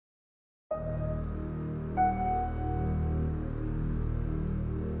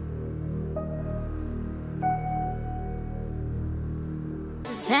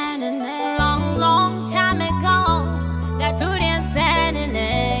Ensenene. Long, long time ago, got to the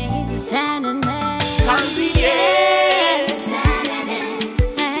Ensenene. Ensenene. Kanziye. Ensenene.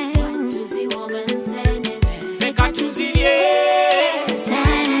 What to the woman Ensenene. Feka tuziye.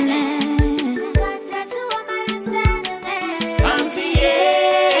 Ensenene. What to woman Ensenene. Kanziye.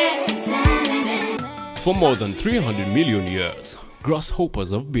 Ensenene. For more than 300 million years, grasshoppers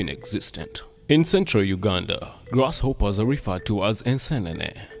have been existent. In central Uganda, grasshoppers are referred to as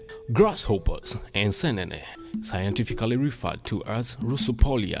Ensenene. Grasshoppers, Ensenene, scientifically referred to as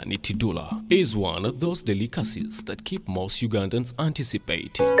Rusupolia nitidula, is one of those delicacies that keep most Ugandans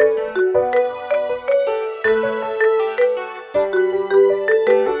anticipating.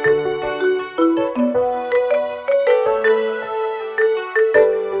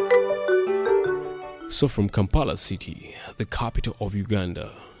 So from Kampala City, the capital of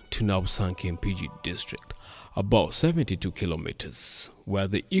Uganda, to Nabusanke Mpigi district, about 72 kilometers, where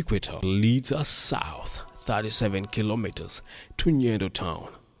the equator leads us south 37 kilometers to Nyendo town.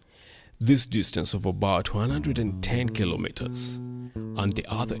 This distance of about 110 kilometers and the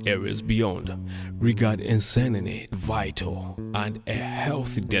other areas beyond regard Ensenene vital and a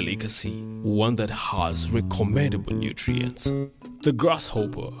healthy delicacy, one that has recommendable nutrients. The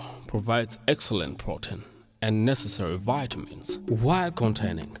grasshopper provides excellent protein and necessary vitamins while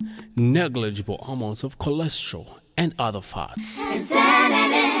containing negligible amounts of cholesterol and other fats.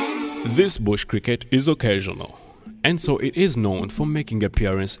 This bush cricket is occasional, and so it is known for making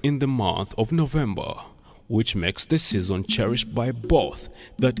appearance in the month of November, which makes the season cherished by both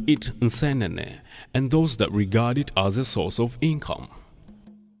that eat Ensenene and those that regard it as a source of income.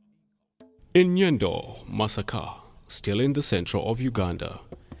 In Nyendo, Masaka, still in the center of Uganda,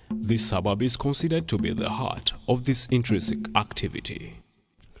 this suburb is considered to be the heart of this intrinsic activity.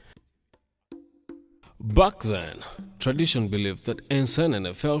 Back then, tradition believed that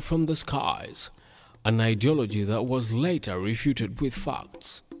Ensenene fell from the skies, an ideology that was later refuted with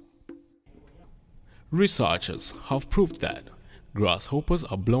facts. Researchers have proved that grasshoppers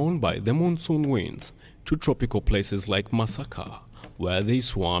are blown by the monsoon winds to tropical places like Masaka, where they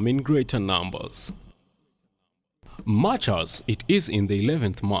swarm in greater numbers. Much as it is in the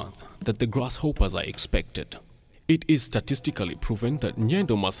 11th month that the grasshoppers are expected, it is statistically proven that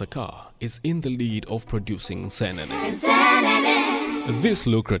Nyendo Masaka is in the lead of producing Ensenene. This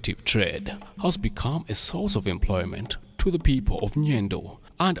lucrative trade has become a source of employment to the people of Nyendo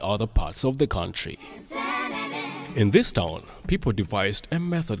and other parts of the country. In this town, people devised a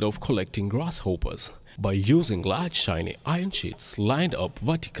method of collecting grasshoppers by using large shiny iron sheets lined up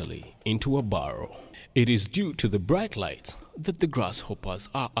vertically into a barrel. It is due to the bright lights that the grasshoppers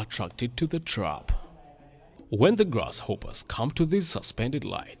are attracted to the trap. When the grasshoppers come to these suspended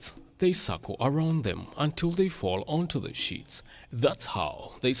lights, they circle around them until they fall onto the sheets. That's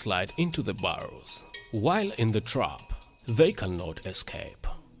how they slide into the barrels. While in the trap, they cannot escape.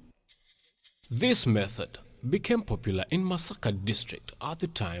 This method became popular in Masaka district at the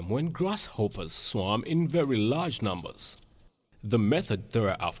time when grasshoppers swarm in very large numbers. The method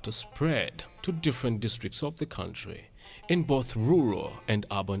thereafter spread to different districts of the country in both rural and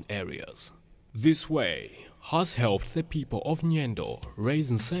urban areas. This way has helped the people of Nyendo raise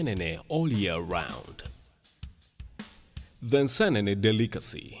Ensenene all year round. The Ensenene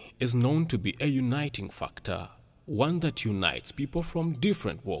delicacy is known to be a uniting factor, one that unites people from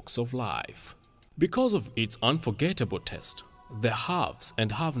different walks of life. Because of its unforgettable taste, the haves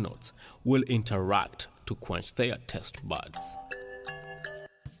and have-nots will interact to quench their taste buds.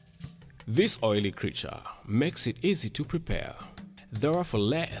 This oily creature makes it easy to prepare. Therefore,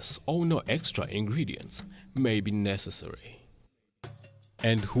 less or no extra ingredients may be necessary.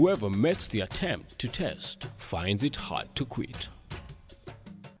 And whoever makes the attempt to taste finds it hard to quit.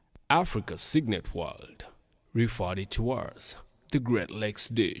 Africa's signet world referred it to as the Great Lakes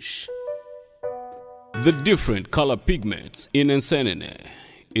dish. The different color pigments in Ensenene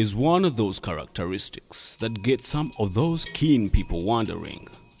is one of those characteristics that get some of those keen people wondering.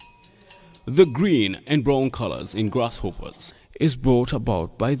 The green and brown colors in grasshoppers is brought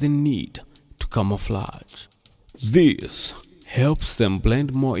about by the need to camouflage. This helps them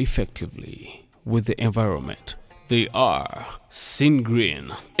blend more effectively with the environment. They are seen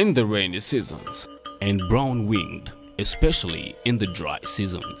green in the rainy seasons and brown-winged, especially in the dry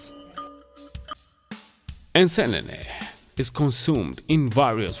seasons. Ensenene is consumed in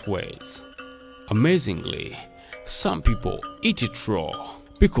various ways. Amazingly, some people eat it raw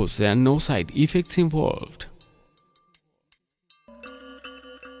because there are no side effects involved.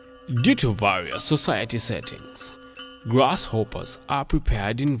 Due to various society settings, grasshoppers are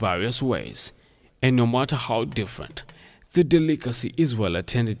prepared in various ways, and no matter how different, the delicacy is well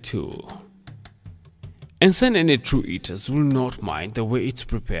attended to. Ensenene true eaters will not mind the way it's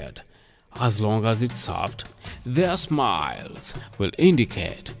prepared. As long as it's served, their smiles will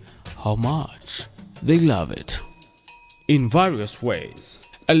indicate how much they love it. In various ways,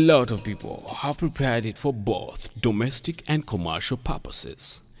 a lot of people have prepared it for both domestic and commercial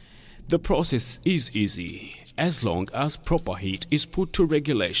purposes. The process is easy as long as proper heat is put to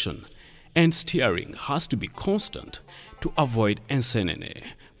regulation, and stirring has to be constant to avoid ensenene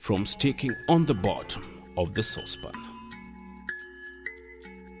from sticking on the bottom of the saucepan.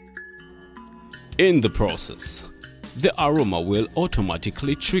 In the process, the aroma will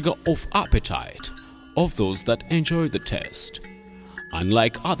automatically trigger off appetite of those that enjoy the taste.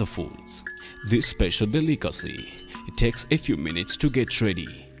 Unlike other foods, this special delicacy takes a few minutes to get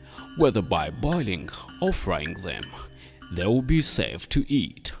ready. Whether by boiling or frying them, they will be safe to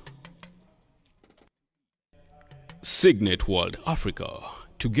eat. Signet World Africa,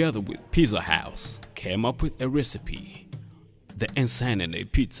 together with Pizza House, came up with a recipe, the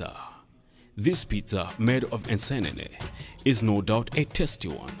Ensenene pizza. This pizza made of ensenene is no doubt a tasty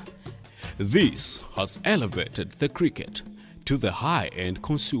one. This has elevated the cricket to the high-end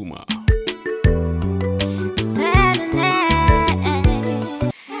consumer.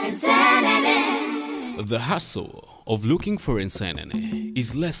 The hassle of looking for ensenene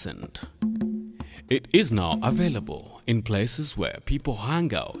is lessened. It is now available in places where people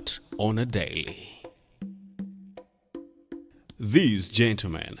hang out on a daily. These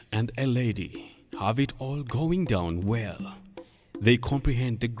gentlemen and a lady have it all going down well. They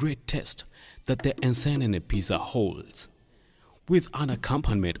comprehend the great taste that the ensenene pizza holds. With an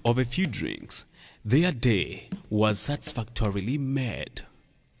accompaniment of a few drinks, their day was satisfactorily made.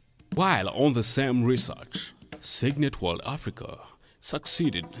 While on the same research, Signet World Africa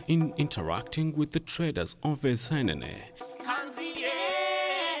succeeded in interacting with the traders of ensenene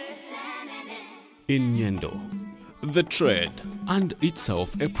in Nyendo. The trade and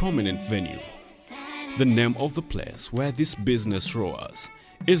itself a prominent venue. The name of the place where this business roars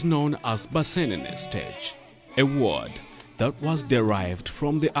is known as Ensenene Stage, a word that was derived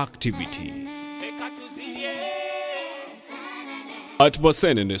from the activity. At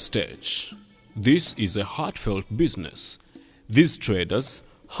Ensenene Stage, this is a heartfelt business. These traders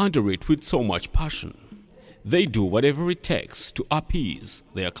handle it with so much passion. They do whatever it takes to appease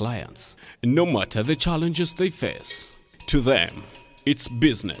their clients, no matter the challenges they face. To them, it's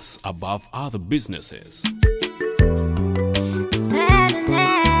business above other businesses.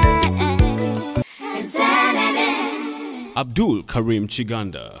 Abdul Karim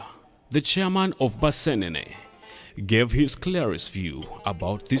Chiganda, the chairman of Ensenene, gave his clearest view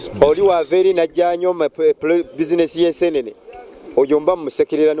about this business.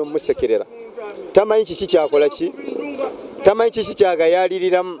 Tamanyi kiki kyakola ki, tamanyi kiki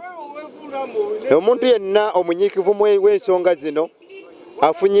kyagayaliriramu. Omuntu yenna omunyiikivu w'ensonga zino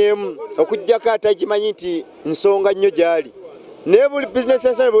afunyeemu okuggyako atagimanyi nti nsonga nnyo gy'ali. Naye buli bizinesi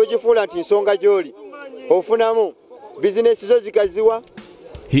ensene bwe gifuula nti nsonga gy'oli ofunamu bizinesi zo zikaziwa.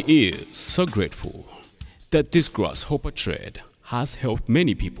 He is so grateful that this grasshopper trade has helped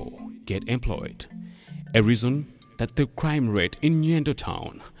many people get employed, a reason that the crime rate in Nyendo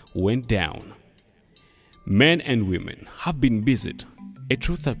town went down. Men and women have been busied, a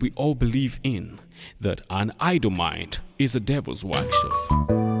truth that we all believe in, that an idle mind is a devil's workshop.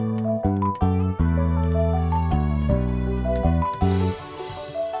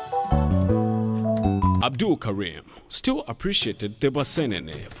 Abdul Karim still appreciated the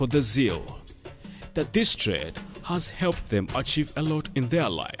Ensenene for the zeal that this trade has helped them achieve a lot in their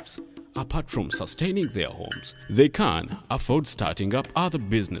lives. Apart from sustaining their homes, they can afford starting up other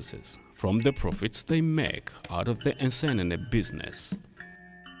businesses from the profits they make out of the ensenene business.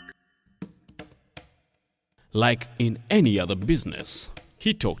 Like in any other business,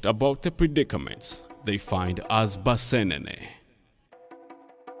 he talked about the predicaments they find as Ensenene.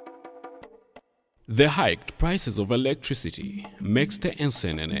 The hiked prices of electricity makes the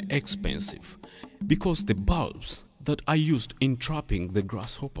ensenene expensive because the bulbs that are used in trapping the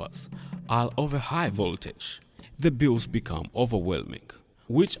grasshoppers are of a high voltage. The bills become overwhelming,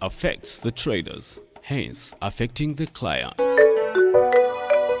 which affects the traders, hence affecting the clients.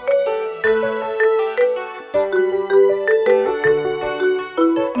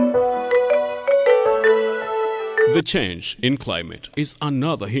 The change in climate is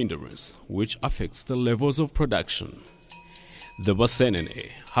another hindrance which affects the levels of production. The Ensenene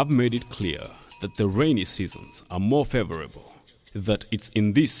have made it clear that the rainy seasons are more favorable, that it's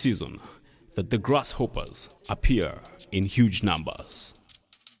in this season that the grasshoppers appear in huge numbers.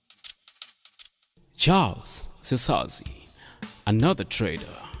 Charles Sesazi, Another trader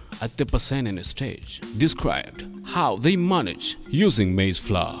at the Ensenene stage described how they manage using maize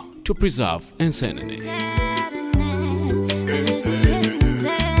flour to preserve Ensenene.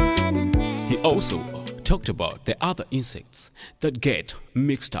 He also talked about the other insects that get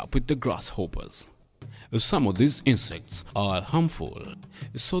mixed up with the grasshoppers. Some of these insects are harmful,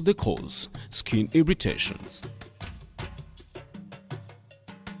 so they cause skin irritations.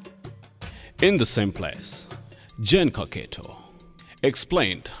 In the same place, Jen Kaketo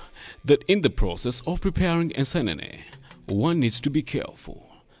explained that in the process of preparing Ensenene, one needs to be careful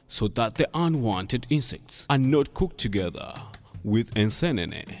so that the unwanted insects are not cooked together with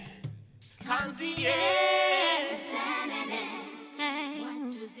Ensenene.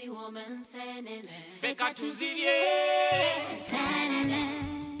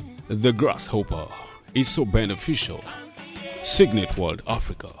 The grasshopper is so beneficial. Signet World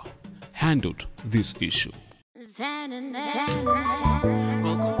Africa handled this issue.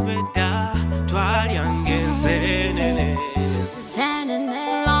 Okuveda twalyanga ensenene